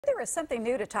There is something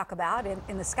new to talk about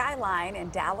in the skyline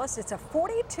in Dallas. It's a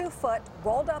 42-foot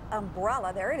rolled-up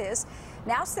umbrella. There it is,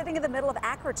 now sitting in the middle of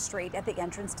Griffin Street at the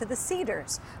entrance to the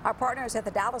Cedars. Our partners at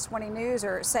the Dallas Morning News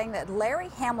are saying that Larry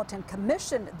Hamilton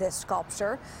commissioned this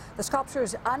sculpture. The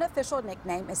sculpture's unofficial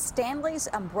nickname is Stanley's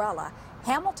Umbrella.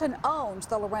 Hamilton owns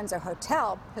the Lorenzo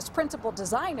Hotel. His principal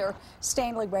designer,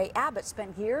 Stanley Abbott,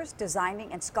 spent years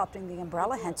designing and sculpting the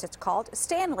umbrella, hence it's called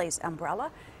Stanley's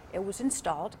Umbrella. It was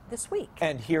installed this week.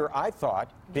 And here I thought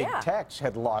Big Tex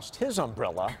had lost his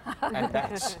umbrella, and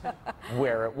that's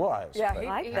where it was. Yeah, but he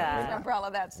like that. An umbrella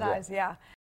that size, yeah.